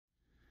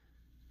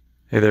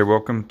Hey there,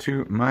 welcome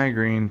to my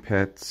green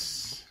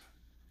pets.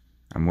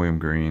 I'm William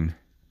Green.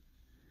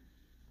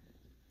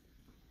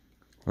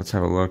 Let's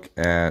have a look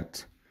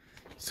at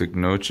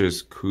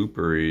Cycnoches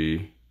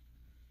cooperi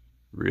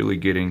really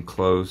getting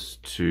close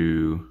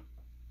to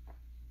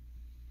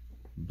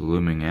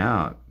blooming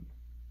out.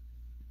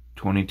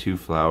 22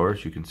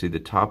 flowers. You can see the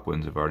top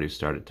ones have already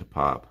started to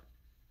pop.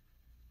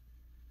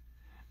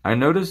 I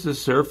noticed the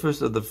surface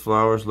of the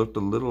flowers looked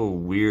a little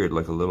weird,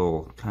 like a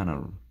little kind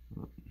of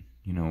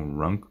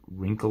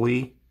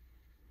wrinkly,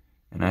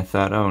 and I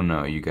thought, oh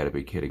no, you gotta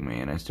be kidding me.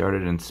 And I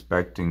started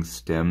inspecting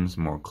stems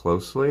more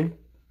closely,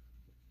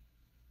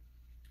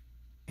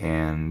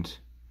 and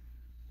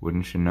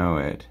wouldn't you know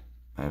it,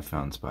 I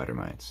found spider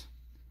mites.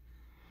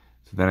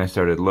 So then I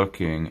started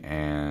looking,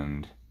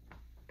 and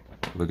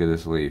look at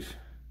this leaf.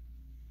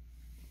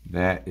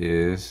 That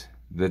is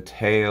the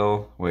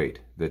telltale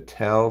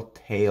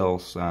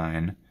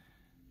sign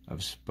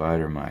of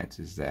spider mites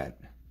is that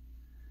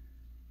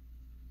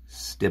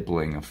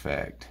stippling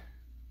effect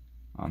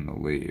on the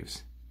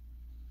leaves.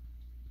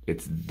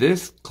 It's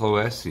this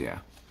Cloecia,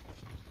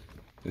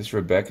 this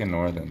Rebecca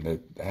Northern,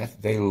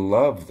 that they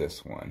love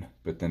this one,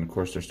 but then of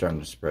course they're starting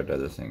to spread to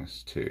other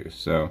things too.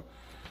 So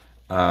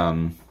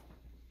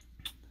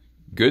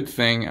good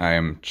thing I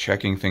am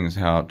checking things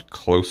out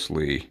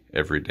closely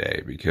every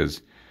day,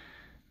 because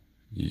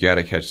you got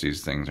to catch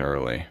these things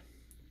early.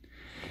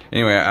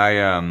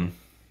 Anyway,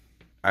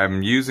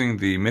 I'm using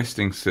the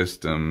misting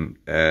system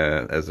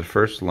as a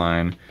first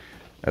line,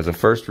 as a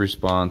first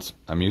response.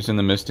 I'm using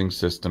the misting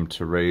system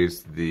to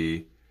raise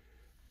the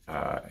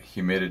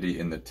humidity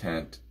in the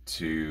tent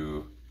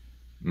to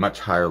much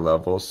higher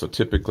levels. So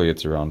typically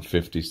it's around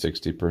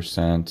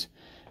 50–60%.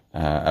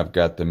 I've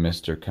got the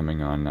mister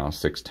coming on now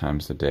 6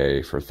 times a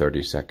day for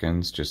 30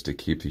 seconds just to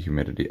keep the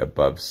humidity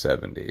above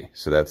 70.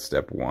 So that's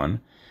step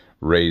 1,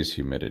 raise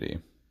humidity.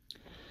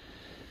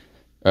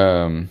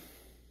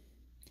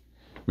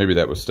 Maybe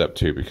that was step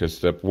 2, because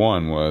step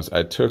 1 was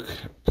I took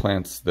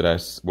plants that I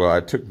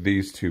took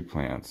these 2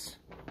 plants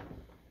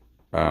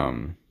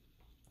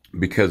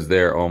because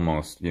they're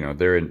almost,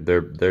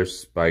 they're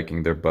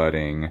spiking, they're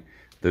budding,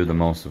 they're the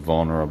most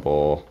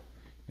vulnerable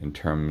in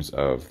terms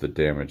of the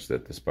damage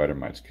that the spider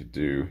mites could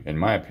do, in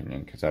my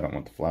opinion, because I don't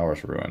want the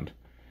flowers ruined.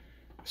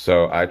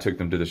 So I took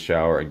them to the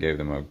shower and gave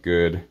them a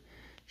good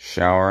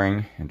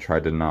showering and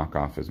tried to knock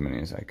off as many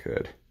as I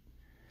could.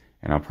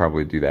 And I'll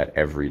probably do that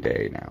every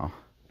day now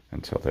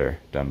until they're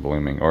done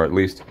blooming, or at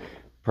least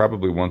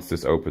probably once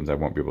this opens I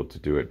won't be able to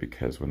do it,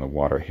 because when the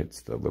water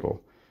hits the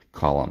little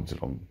columns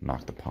it'll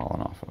knock the pollen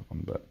off of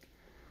them. But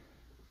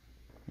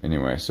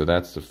anyway, so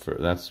that's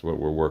what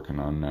we're working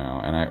on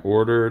now. And I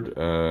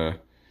ordered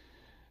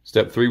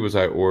step 3 was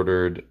I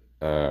ordered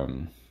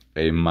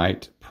a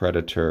mite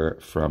predator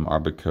from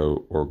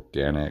Arbico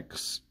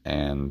Organics,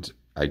 and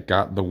I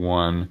got the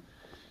one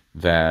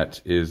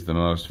that is the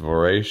most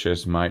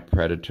voracious mite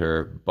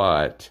predator,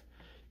 but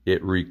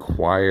it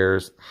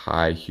requires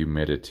high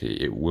humidity.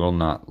 It will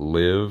not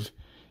live,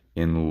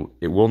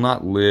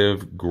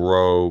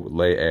 grow,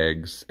 lay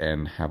eggs,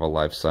 and have a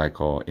life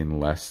cycle in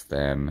less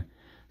than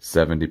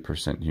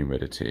 70%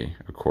 humidity,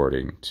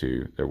 according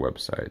to their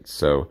website.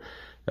 So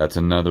that's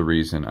another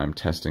reason I'm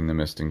testing the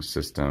misting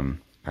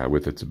system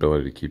with its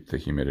ability to keep the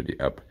humidity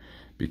up,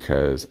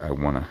 because I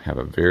want to have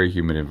a very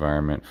humid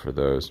environment for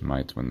those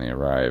mites when they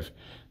arrive,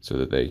 so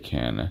that they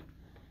can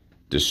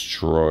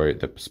destroy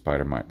the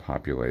spider mite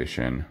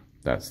population.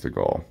 That's the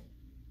goal.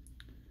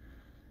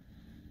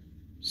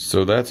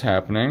 So that's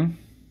happening.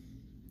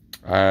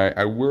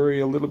 I worry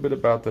a little bit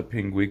about the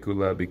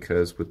pinguicula,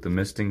 because with the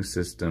misting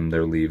system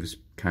their leaves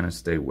kind of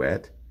stay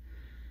wet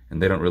and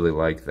they don't really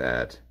like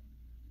that.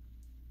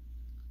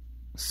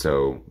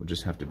 So we'll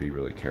just have to be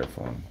really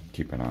careful and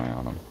keep an eye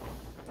on them.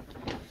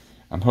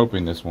 I'm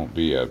hoping this won't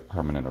be a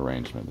permanent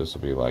arrangement. This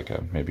will be like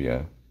maybe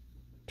a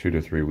 2 to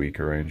 3 week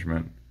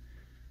arrangement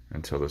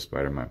until the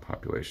spider mite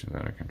population is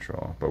under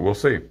control. But we'll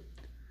see.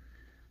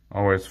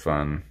 Always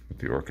fun with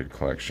the orchid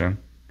collection.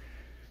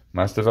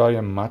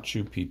 Masdevallia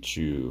Machu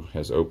Picchu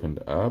has opened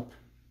up.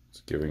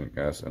 It's giving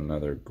us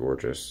another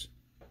gorgeous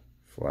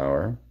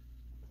flower.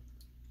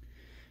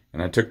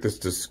 And I took this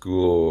to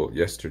school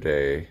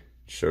yesterday,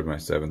 showed my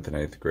 7th and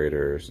 8th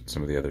graders and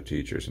some of the other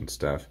teachers and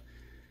stuff.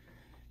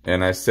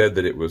 And I said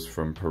that it was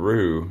from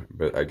Peru,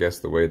 but I guess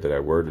the way that I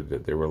worded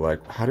it, they were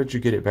like, how did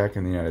you get it back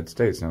in the United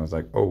States? And I was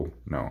like, oh,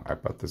 no, I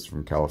bought this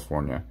from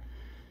California.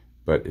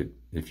 But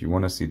if you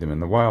want to see them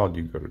in the wild,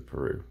 you go to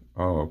Peru.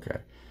 Oh, okay.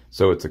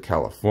 So it's a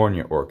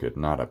California orchid,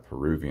 not a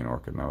Peruvian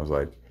orchid. And I was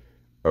like,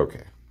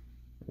 okay,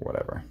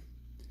 whatever.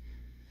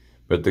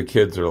 But the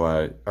kids are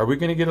like, are we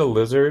going to get a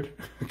lizard?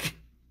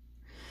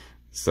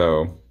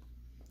 So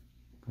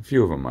a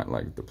few of them might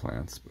like the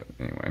plants, but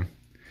anyway.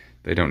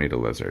 They don't need a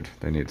lizard.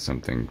 They need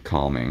something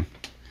calming.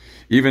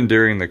 Even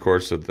during the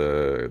course of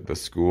the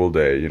school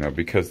day,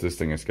 because this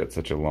thing has got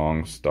such a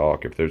long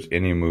stalk, if there's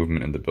any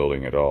movement in the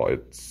building at all,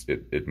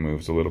 it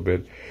moves a little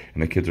bit.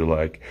 And the kids are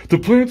like, the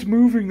plant's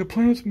moving, the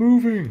plant's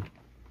moving.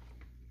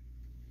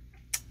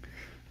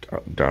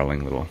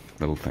 Darling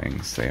little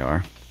things they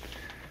are.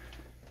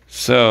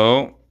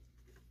 So,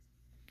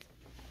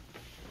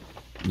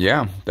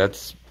 yeah,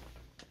 that's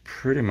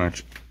pretty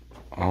much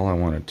all I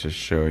wanted to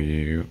show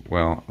you.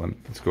 Well,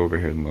 let's go over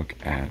here and look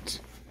at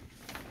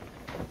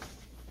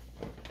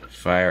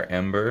Fire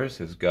Embers.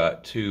 Has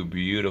got two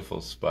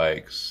beautiful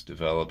spikes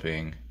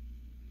developing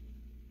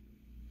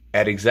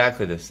at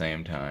exactly the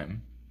same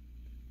time.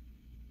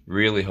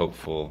 Really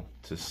hopeful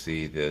to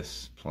see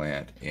this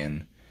plant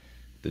in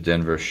the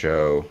Denver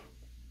show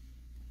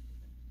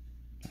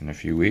in a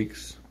few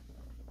weeks.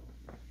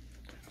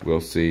 We'll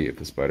see if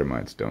the spider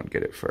mites don't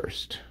get it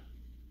first.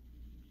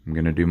 I'm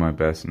gonna do my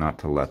best not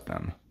to let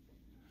them.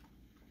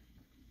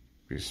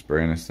 Be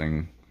spraying this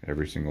thing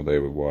every single day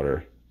with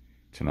water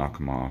to knock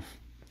them off.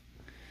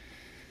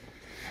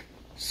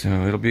 So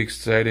it'll be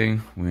exciting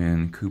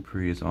when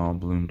Coopery is all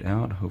bloomed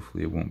out.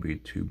 Hopefully it won't be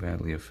too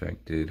badly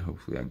affected.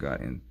 Hopefully I got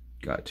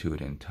to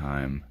it in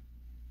time.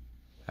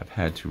 I've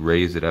had to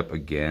raise it up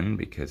again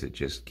because it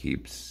just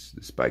keeps,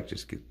 the spike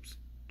just keeps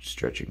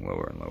stretching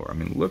lower and lower. I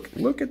mean,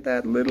 look at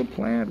that little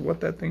plant, what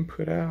that thing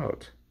put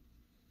out.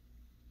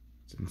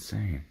 It's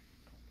insane.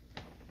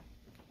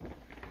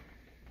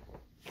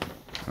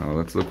 Oh,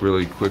 let's look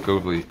really quick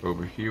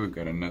over here. We've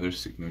got another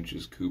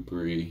Cycnoches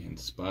Coopery and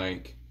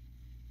spike.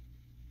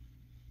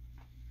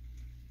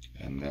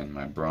 And then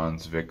my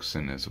Bronze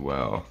Vixen as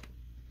well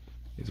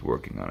is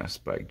working on a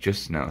spike.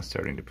 Just now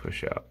starting to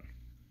push out.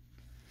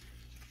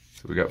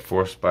 So we got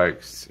 4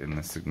 spikes in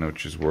the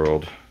Cycnoches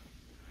world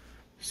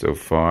so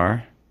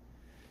far.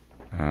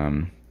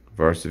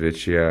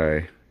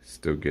 Varsovicii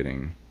still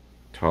getting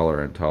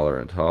taller and taller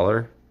and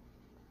taller.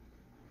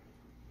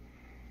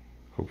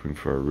 Hoping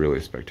for a really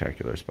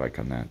spectacular spike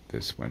on that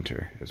this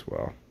winter as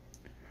well.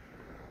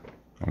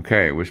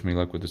 Okay, wish me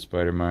luck with the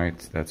spider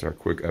mites. That's our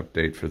quick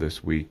update for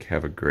this week.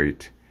 Have a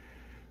great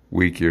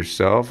week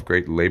yourself.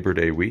 Great Labor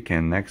Day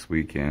weekend next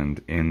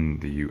weekend in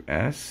the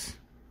US.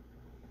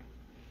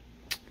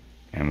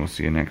 And we'll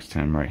see you next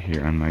time right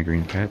here on My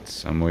Green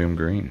Pets. I'm William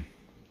Green.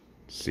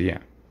 See ya.